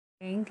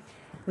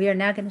We are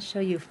now going to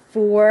show you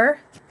 4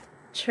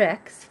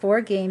 tricks,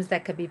 4 games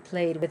that could be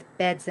played with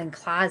beds and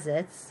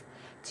closets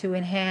to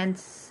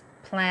enhance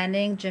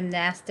planning,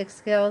 gymnastic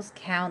skills,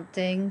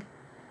 counting,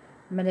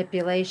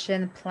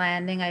 manipulation,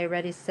 planning, I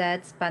already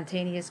said,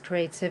 spontaneous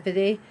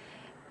creativity,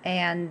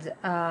 and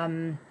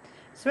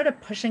sort of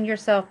pushing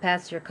yourself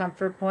past your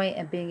comfort point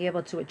and being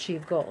able to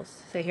achieve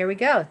goals. So here we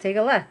go. Take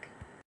a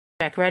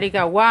look. Ready,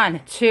 go.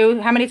 1,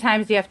 2. How many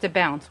times do you have to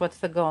bounce? What's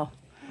the goal?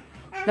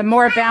 The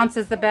more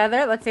bounces, the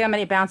better. Let's see how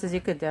many bounces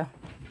you could do.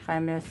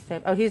 5 minutes.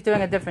 Oh, he's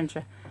doing a different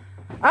trick.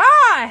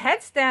 Ah, a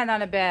headstand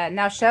on a bed.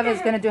 Now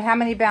Sheva's going to do how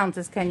many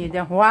bounces can you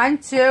do? 1,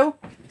 2.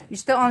 You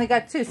still only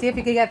got 2. See if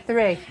you can get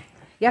 3.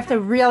 You have to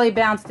really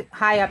bounce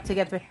high up to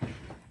get 3.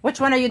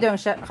 Which one are you doing,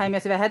 Sheva?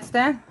 A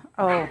headstand?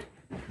 Oh,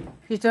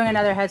 he's doing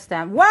another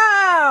headstand.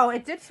 Wow,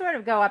 it did sort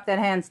of go up that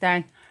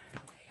handstand.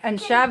 And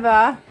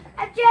Sheva.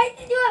 I'm trying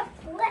to do a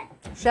flip.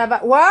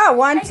 Sheva, whoa,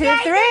 1, 2,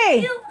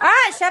 3.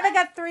 Ah, Sheva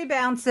got 3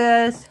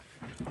 bounces.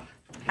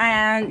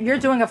 And you're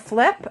doing a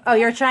flip? Oh,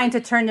 you're trying to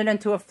turn it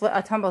into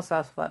a tumble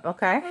sauce flip.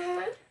 Okay.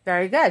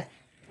 Very good.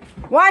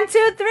 1,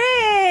 2,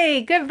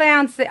 3. Good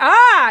bounce.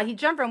 Ah, he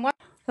jumped from one.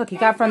 Look, he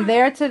got from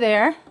there to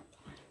there.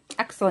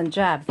 Excellent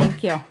job.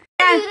 Thank you.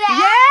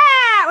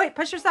 Yeah. Wait,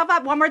 push yourself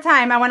up one more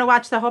time. I want to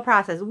watch the whole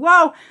process.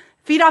 Whoa.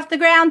 Feet off the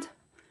ground.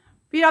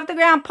 Feet off the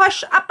ground.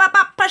 Push. Up, up,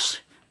 up. Push.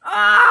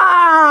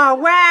 Oh,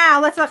 wow.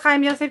 Let's let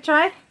Chaim Yosef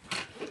try.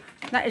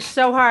 That is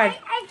so hard.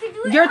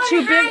 You're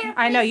too big.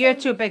 I know. You're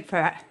too big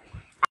for it.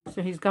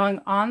 So he's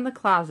going on the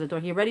closet door.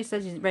 He already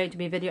says he's ready to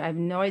be videoed. I have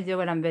no idea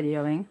what I'm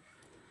videoing.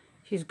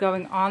 He's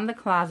going on the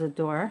closet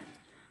door.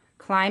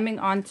 Climbing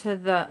onto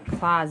the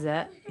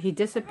closet. He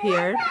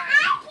disappeared.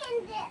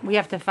 We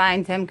have to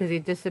find him because he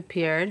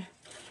disappeared.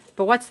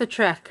 But what's the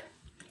trick?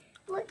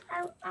 Look,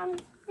 I'm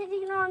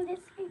sitting on this.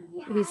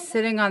 He's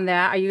sitting on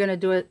that. Are you going to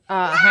do it?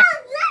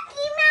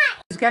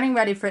 He's getting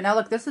ready for it. Now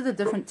look, this is a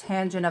different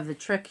tangent of the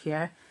trick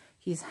here.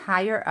 He's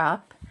higher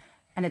up.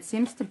 And it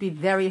seems to be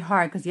very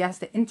hard because he has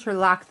to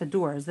interlock the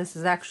doors. This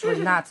is actually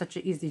not such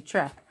an easy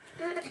trick.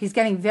 He's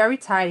getting very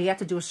tired. He had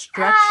to do a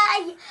stretch.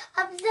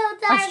 I'm so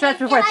tired. A stretch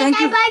before. Thank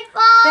you.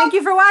 Thank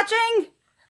you for watching.